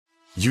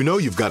You know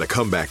you've got a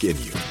comeback in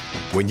you.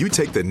 When you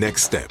take the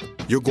next step,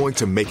 you're going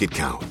to make it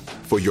count.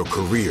 For your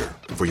career,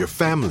 for your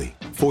family,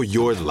 for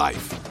your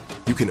life.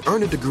 You can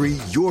earn a degree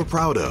you're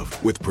proud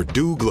of with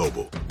Purdue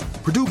Global.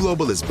 Purdue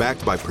Global is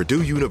backed by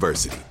Purdue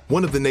University,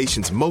 one of the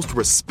nation's most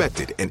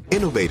respected and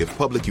innovative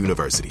public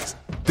universities.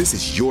 This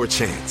is your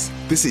chance.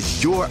 This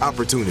is your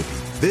opportunity.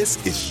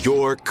 This is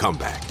your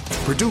comeback.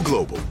 Purdue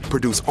Global,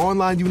 Purdue's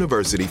online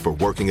university for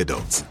working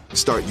adults.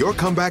 Start your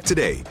comeback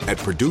today at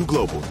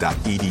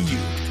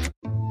purdueglobal.edu.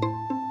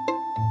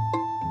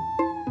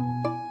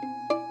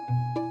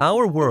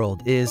 Our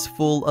world is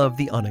full of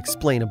the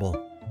unexplainable.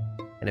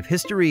 And if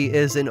history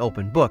is an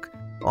open book,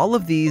 all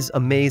of these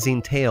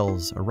amazing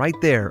tales are right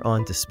there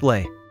on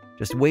display,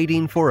 just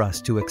waiting for us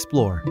to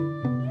explore.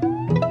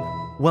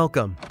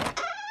 Welcome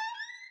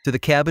to the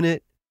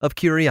Cabinet of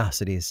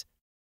Curiosities.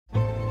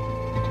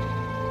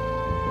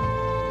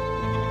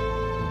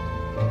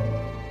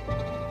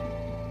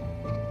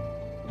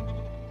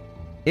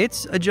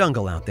 It's a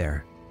jungle out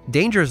there.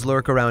 Dangers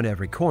lurk around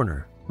every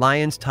corner.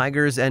 Lions,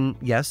 tigers, and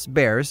yes,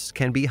 bears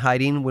can be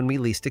hiding when we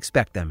least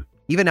expect them,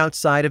 even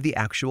outside of the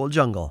actual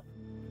jungle.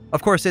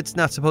 Of course, it's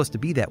not supposed to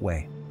be that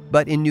way.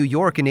 But in New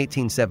York in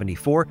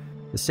 1874,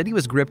 the city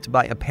was gripped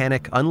by a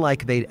panic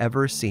unlike they'd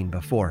ever seen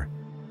before.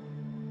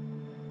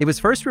 It was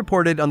first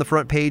reported on the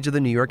front page of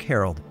the New York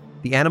Herald.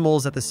 The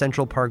animals at the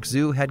Central Park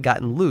Zoo had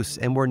gotten loose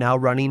and were now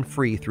running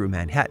free through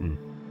Manhattan.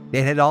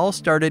 It had all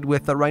started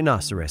with a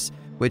rhinoceros,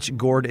 which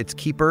gored its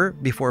keeper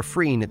before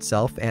freeing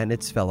itself and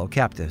its fellow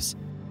captives.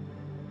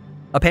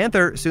 A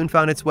panther soon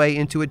found its way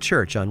into a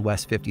church on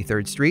West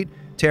 53rd Street,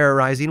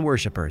 terrorizing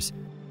worshippers.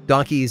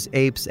 Donkeys,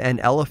 apes, and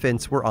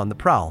elephants were on the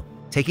prowl,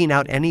 taking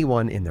out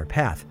anyone in their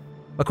path.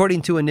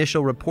 According to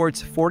initial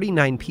reports,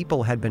 49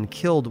 people had been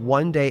killed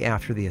one day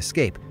after the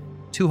escape.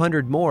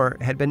 200 more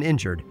had been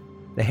injured.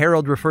 The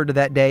Herald referred to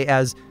that day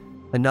as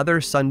another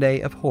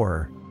Sunday of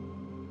horror.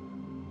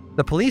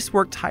 The police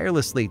worked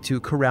tirelessly to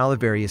corral the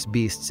various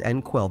beasts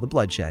and quell the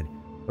bloodshed.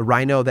 A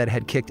rhino that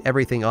had kicked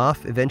everything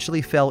off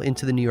eventually fell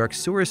into the New York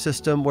sewer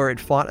system where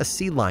it fought a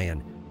sea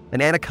lion. An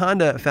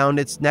anaconda found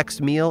its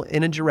next meal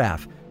in a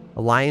giraffe.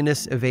 A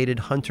lioness evaded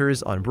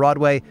hunters on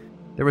Broadway.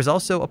 There was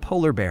also a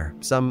polar bear,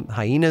 some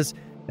hyenas,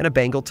 and a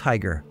Bengal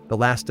tiger, the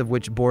last of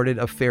which boarded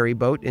a ferry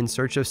boat in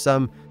search of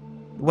some,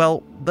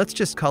 well, let's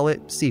just call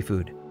it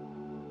seafood.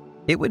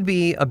 It would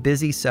be a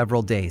busy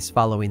several days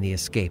following the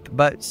escape,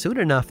 but soon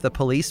enough the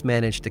police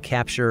managed to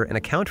capture and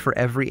account for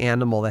every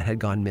animal that had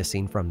gone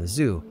missing from the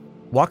zoo.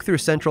 Walk through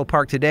Central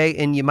Park today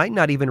and you might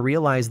not even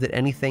realize that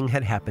anything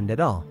had happened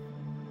at all.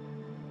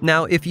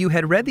 Now, if you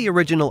had read the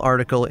original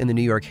article in the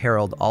New York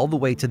Herald all the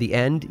way to the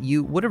end,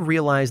 you would have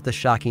realized the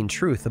shocking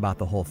truth about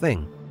the whole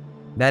thing,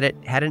 that it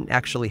hadn't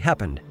actually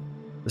happened.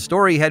 The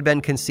story had been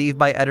conceived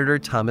by editor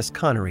Thomas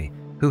Connery,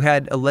 who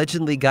had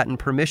allegedly gotten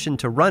permission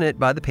to run it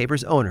by the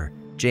paper's owner,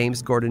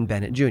 James Gordon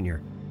Bennett Jr.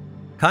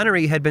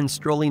 Connery had been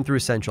strolling through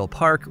Central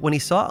Park when he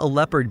saw a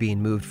leopard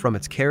being moved from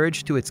its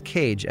carriage to its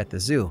cage at the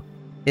zoo.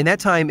 In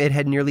that time, it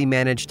had nearly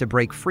managed to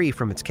break free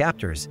from its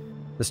captors.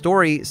 The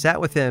story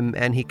sat with him,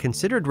 and he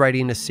considered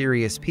writing a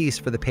serious piece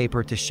for the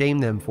paper to shame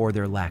them for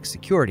their lax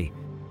security.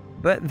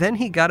 But then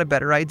he got a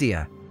better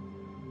idea.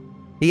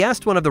 He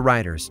asked one of the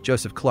writers,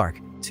 Joseph Clark,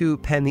 to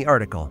pen the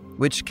article,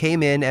 which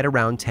came in at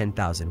around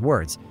 10,000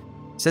 words.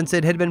 Since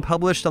it had been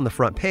published on the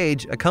front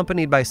page,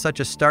 accompanied by such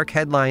a stark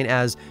headline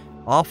as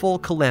 "Awful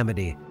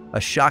Calamity,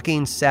 a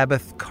Shocking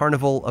Sabbath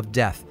Carnival of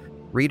Death,"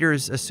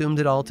 readers assumed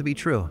it all to be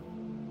true.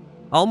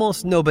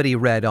 Almost nobody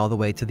read all the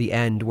way to the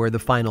end where the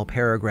final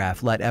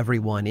paragraph let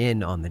everyone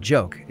in on the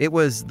joke. It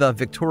was the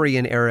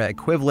Victorian-era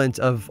equivalent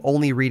of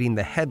only reading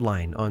the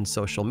headline on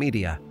social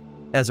media.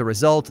 As a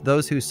result,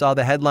 those who saw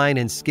the headline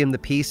and skimmed the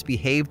piece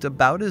behaved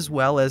about as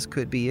well as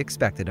could be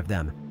expected of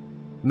them.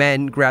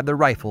 Men grabbed their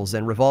rifles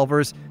and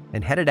revolvers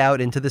and headed out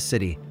into the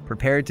city,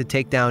 prepared to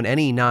take down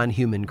any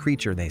non-human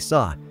creature they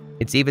saw.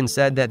 It's even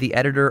said that the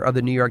editor of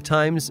the New York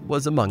Times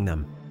was among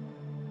them.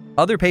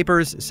 Other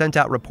papers sent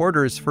out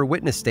reporters for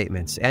witness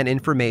statements and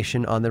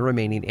information on the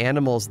remaining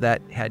animals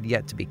that had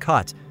yet to be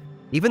caught.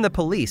 Even the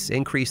police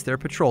increased their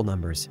patrol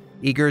numbers,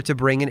 eager to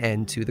bring an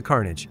end to the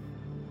carnage.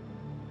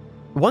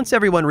 Once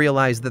everyone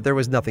realized that there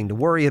was nothing to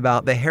worry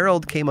about, the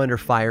Herald came under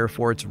fire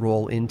for its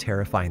role in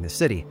terrifying the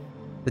city.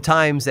 The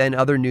Times and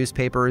other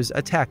newspapers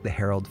attacked the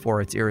Herald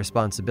for its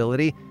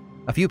irresponsibility.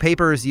 A few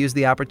papers used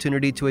the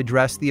opportunity to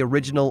address the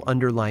original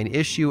underlying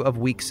issue of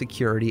weak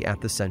security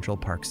at the Central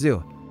Park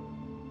Zoo.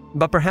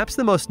 But perhaps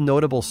the most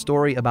notable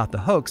story about the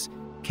hoax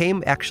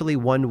came actually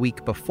 1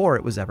 week before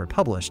it was ever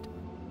published.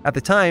 At the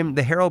time,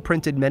 the Herald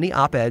printed many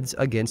op-eds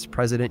against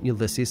President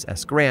Ulysses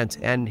S. Grant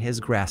and his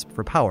grasp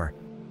for power.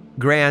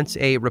 Grant,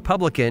 a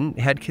Republican,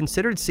 had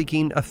considered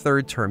seeking a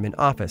third term in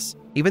office,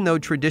 even though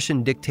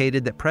tradition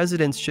dictated that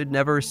presidents should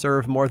never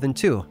serve more than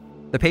 2.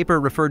 The paper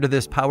referred to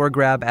this power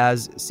grab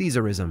as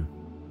Caesarism.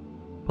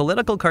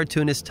 Political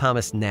cartoonist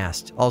Thomas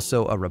Nast,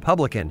 also a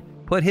Republican,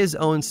 put his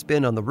own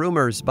spin on the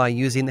rumors by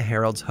using the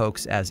Herald's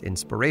hoax as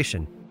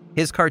inspiration.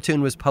 His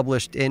cartoon was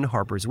published in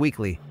Harper's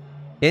Weekly.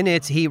 In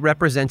it, he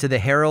represented the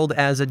herald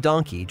as a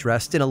donkey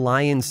dressed in a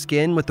lion's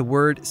skin with the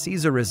word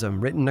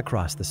Caesarism written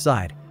across the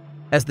side.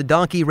 As the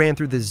donkey ran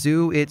through the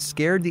zoo, it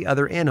scared the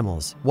other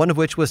animals, one of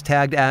which was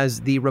tagged as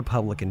the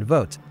Republican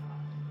vote.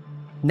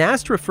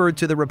 Nast referred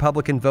to the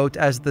Republican vote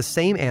as the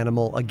same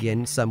animal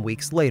again some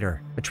weeks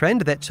later, a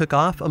trend that took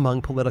off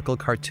among political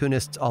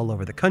cartoonists all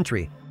over the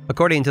country.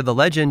 According to the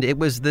legend, it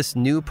was this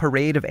new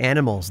parade of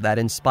animals that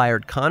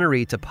inspired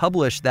Connery to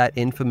publish that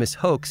infamous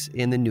hoax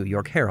in the New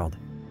York Herald.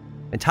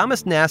 And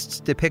Thomas Nast's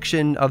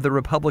depiction of the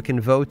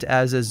Republican vote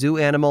as a zoo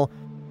animal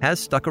has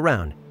stuck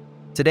around.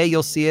 Today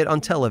you'll see it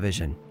on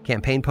television,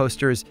 campaign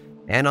posters,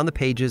 and on the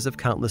pages of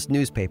countless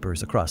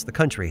newspapers across the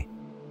country.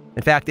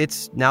 In fact,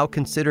 it's now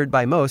considered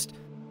by most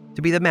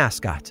to be the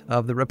mascot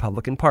of the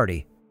Republican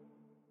Party.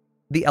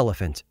 The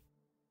elephant.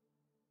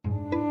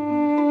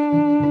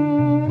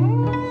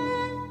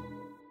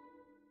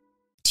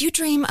 Do you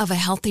dream of a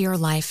healthier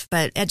life,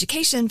 but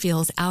education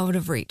feels out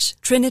of reach?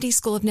 Trinity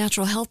School of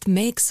Natural Health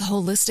makes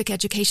holistic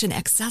education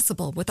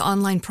accessible with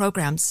online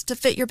programs to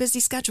fit your busy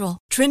schedule.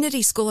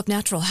 Trinity School of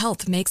Natural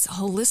Health makes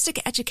holistic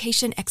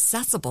education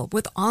accessible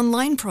with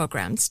online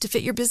programs to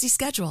fit your busy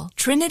schedule.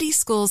 Trinity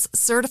School's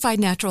Certified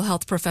Natural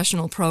Health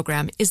Professional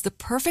Program is the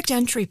perfect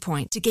entry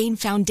point to gain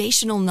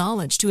foundational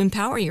knowledge to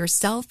empower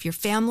yourself, your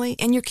family,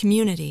 and your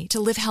community to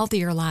live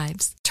healthier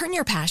lives. Turn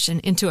your passion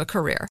into a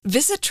career.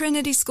 Visit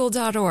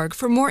trinityschool.org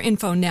for more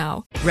info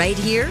now. Right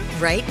here,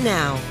 right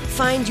now.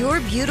 Find your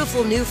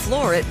beautiful new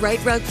floor at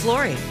Right Rug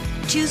Flooring.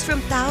 Choose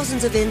from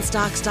thousands of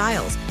in-stock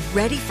styles,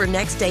 ready for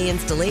next day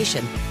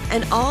installation,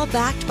 and all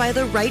backed by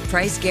the right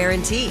price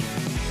guarantee.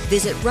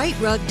 Visit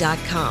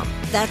rightrug.com.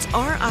 That's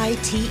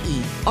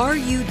RITERUG.com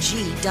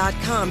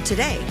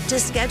today to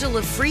schedule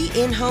a free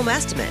in-home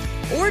estimate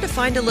or to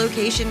find a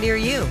location near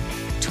you.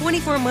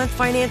 24-month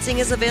financing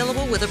is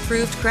available with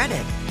approved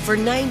credit. For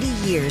 90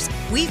 years,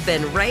 we've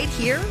been right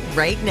here,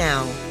 right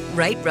now.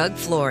 Right Rug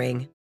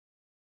Flooring.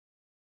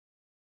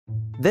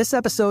 This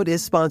episode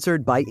is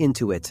sponsored by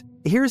Intuit.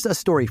 Here's a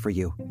story for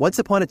you. Once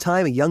upon a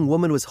time, a young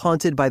woman was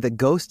haunted by the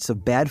ghosts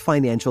of bad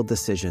financial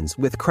decisions,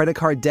 with credit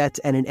card debt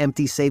and an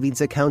empty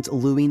savings account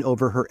looming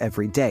over her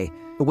every day.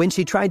 But when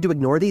she tried to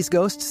ignore these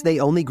ghosts,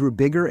 they only grew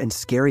bigger and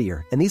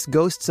scarier, and these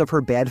ghosts of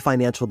her bad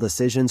financial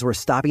decisions were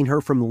stopping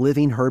her from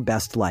living her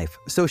best life.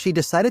 So she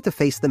decided to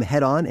face them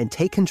head on and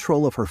take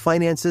control of her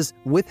finances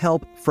with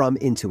help from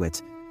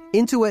Intuit.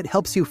 Intuit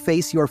helps you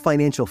face your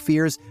financial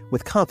fears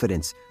with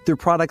confidence through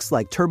products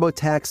like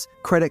TurboTax,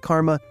 Credit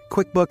Karma,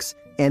 QuickBooks,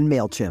 and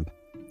MailChimp.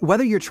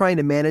 Whether you're trying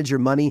to manage your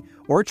money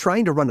or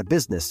trying to run a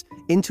business,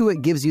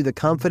 Intuit gives you the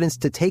confidence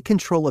to take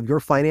control of your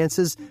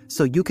finances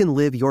so you can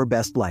live your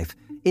best life.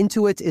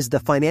 Intuit is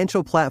the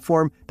financial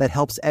platform that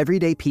helps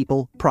everyday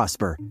people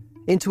prosper.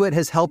 Intuit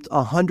has helped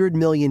 100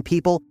 million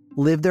people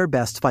live their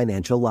best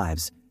financial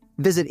lives.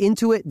 Visit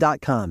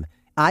Intuit.com,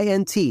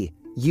 INTUIT.com,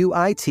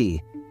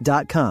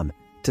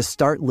 to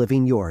start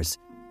living yours.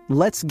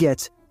 Let's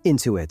get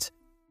into it.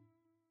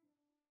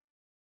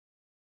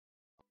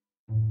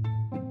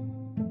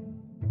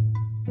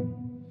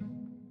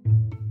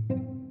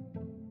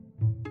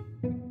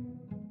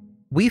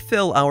 We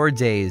fill our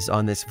days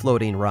on this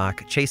floating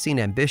rock, chasing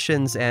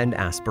ambitions and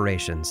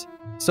aspirations.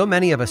 So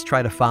many of us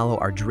try to follow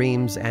our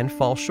dreams and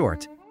fall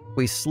short.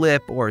 We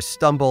slip or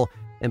stumble,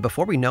 and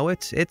before we know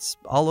it, it's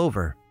all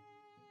over.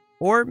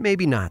 Or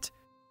maybe not.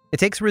 It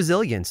takes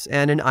resilience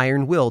and an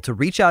iron will to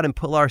reach out and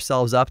pull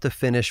ourselves up to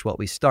finish what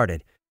we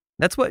started.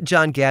 That's what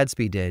John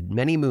Gadsby did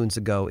many moons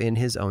ago in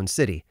his own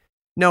city.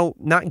 No,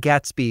 not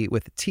Gatsby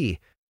with a T.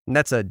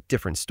 That's a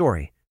different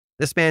story.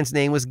 This man's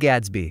name was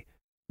Gadsby,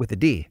 with a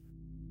D.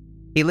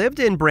 He lived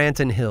in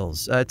Branton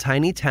Hills, a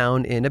tiny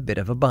town in a bit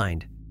of a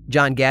bind.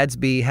 John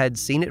Gadsby had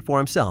seen it for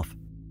himself.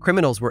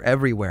 Criminals were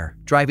everywhere,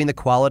 driving the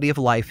quality of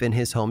life in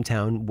his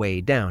hometown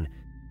way down.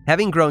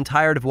 Having grown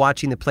tired of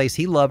watching the place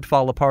he loved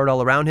fall apart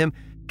all around him,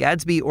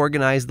 Gadsby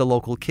organized the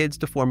local kids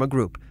to form a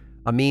group,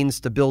 a means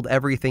to build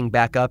everything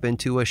back up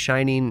into a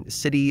shining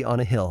city on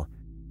a hill.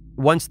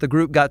 Once the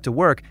group got to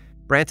work,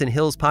 Branton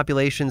Hills'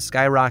 population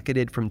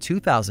skyrocketed from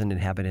 2,000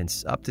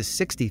 inhabitants up to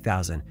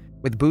 60,000,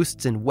 with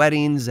boosts in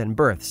weddings and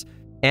births.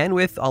 And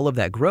with all of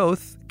that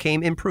growth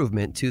came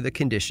improvement to the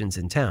conditions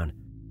in town.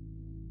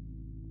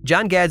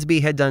 John Gadsby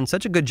had done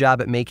such a good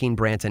job at making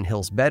Branton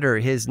Hills better,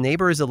 his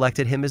neighbors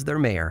elected him as their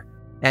mayor.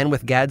 And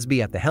with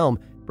Gadsby at the helm,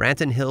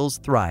 Branton Hills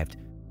thrived.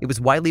 It was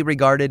widely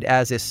regarded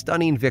as a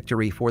stunning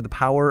victory for the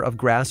power of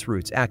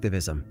grassroots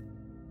activism.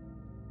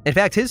 In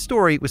fact, his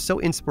story was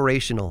so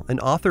inspirational, an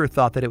author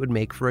thought that it would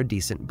make for a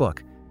decent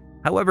book.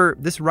 However,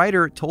 this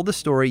writer told the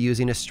story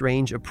using a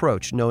strange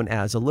approach known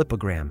as a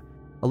lipogram.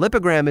 A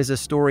lipogram is a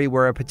story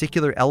where a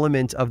particular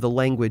element of the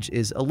language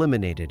is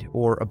eliminated,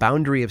 or a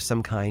boundary of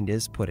some kind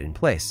is put in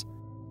place.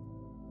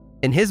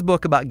 In his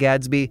book about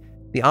Gadsby,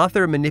 the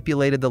author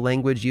manipulated the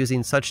language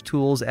using such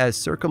tools as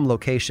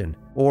circumlocution,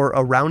 or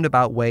a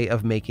roundabout way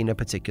of making a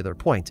particular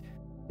point.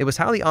 It was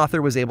how the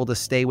author was able to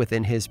stay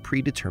within his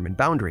predetermined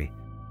boundary.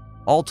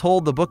 All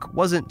told, the book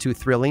wasn't too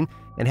thrilling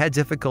and had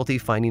difficulty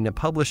finding a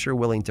publisher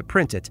willing to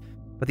print it,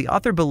 But the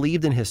author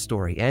believed in his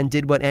story and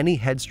did what any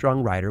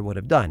headstrong writer would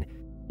have done.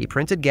 He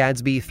printed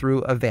Gadsby through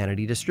a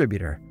vanity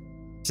distributor.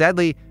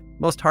 Sadly,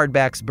 most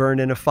hardbacks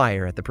burned in a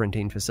fire at the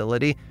printing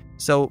facility,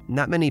 so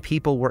not many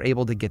people were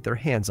able to get their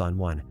hands on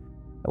one.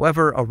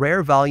 However, a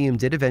rare volume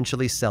did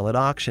eventually sell at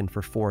auction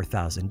for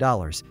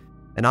 $4,000.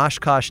 An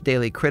Oshkosh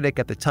Daily critic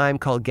at the time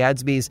called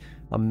Gadsby's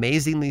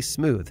amazingly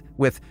smooth,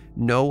 with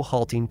no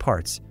halting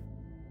parts.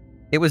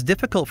 It was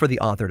difficult for the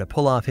author to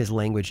pull off his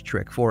language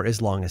trick for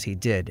as long as he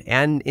did,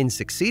 and in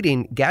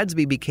succeeding,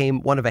 Gadsby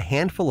became one of a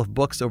handful of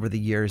books over the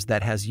years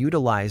that has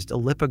utilized a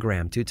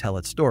lipogram to tell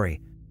its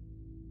story.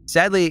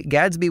 Sadly,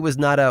 Gadsby was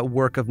not a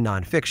work of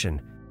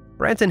nonfiction.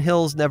 Branton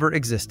Hills never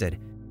existed,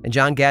 and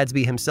John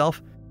Gadsby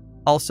himself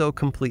also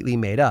completely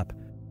made up.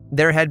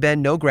 There had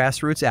been no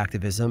grassroots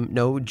activism,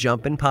 no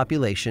jump in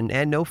population,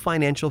 and no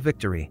financial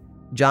victory.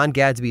 John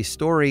Gadsby's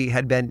story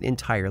had been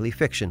entirely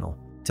fictional,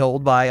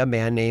 told by a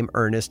man named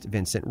Ernest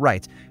Vincent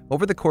Wright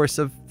over the course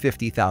of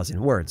 50,000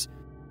 words.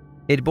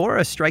 It bore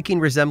a striking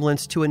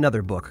resemblance to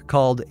another book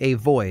called A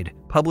Void,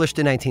 published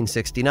in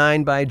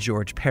 1969 by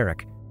George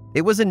Perec.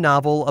 It was a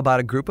novel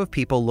about a group of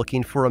people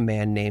looking for a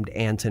man named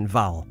Anton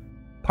Vowell.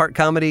 Part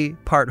comedy,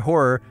 part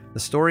horror, the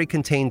story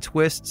contained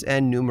twists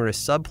and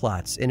numerous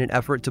subplots in an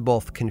effort to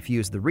both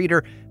confuse the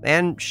reader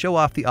and show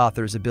off the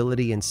author's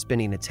ability in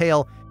spinning a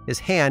tale, his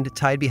hand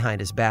tied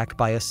behind his back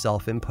by a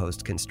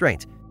self-imposed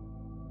constraint.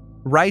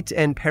 Wright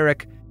and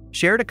Perec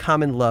shared a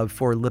common love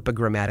for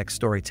lipogrammatic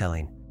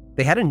storytelling.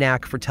 They had a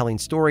knack for telling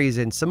stories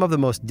in some of the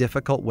most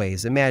difficult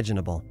ways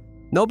imaginable.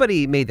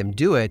 Nobody made them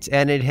do it,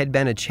 and it had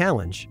been a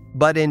challenge,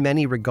 but in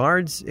many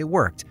regards, it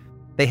worked.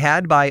 They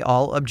had, by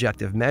all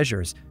objective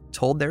measures,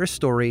 told their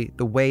story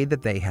the way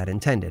that they had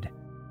intended.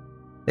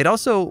 They'd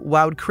also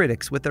wowed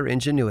critics with their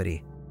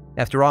ingenuity.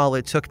 After all,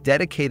 it took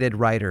dedicated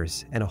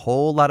writers and a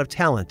whole lot of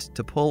talent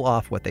to pull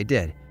off what they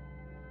did.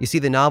 You see,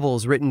 the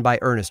novels written by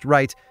Ernest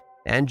Wright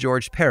and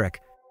George Perec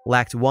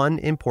lacked one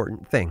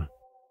important thing: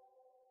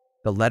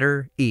 the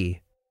letter E.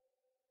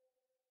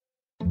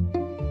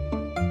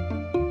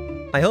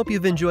 I hope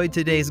you've enjoyed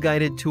today's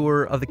guided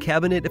tour of the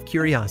Cabinet of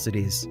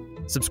Curiosities.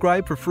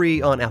 Subscribe for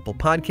free on Apple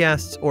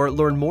Podcasts or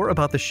learn more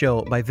about the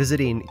show by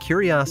visiting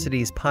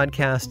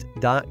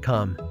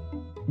curiositiespodcast.com.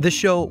 This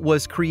show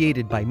was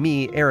created by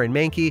me, Aaron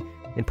Mahnke,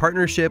 in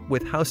partnership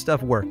with How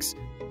Stuff Works.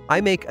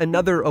 I make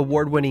another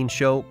award-winning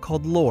show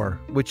called Lore,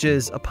 which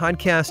is a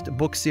podcast,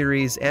 book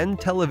series, and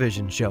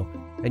television show,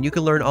 and you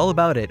can learn all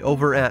about it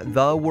over at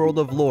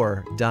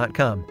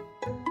theworldoflore.com.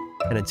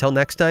 And until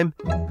next time,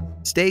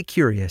 stay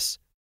curious.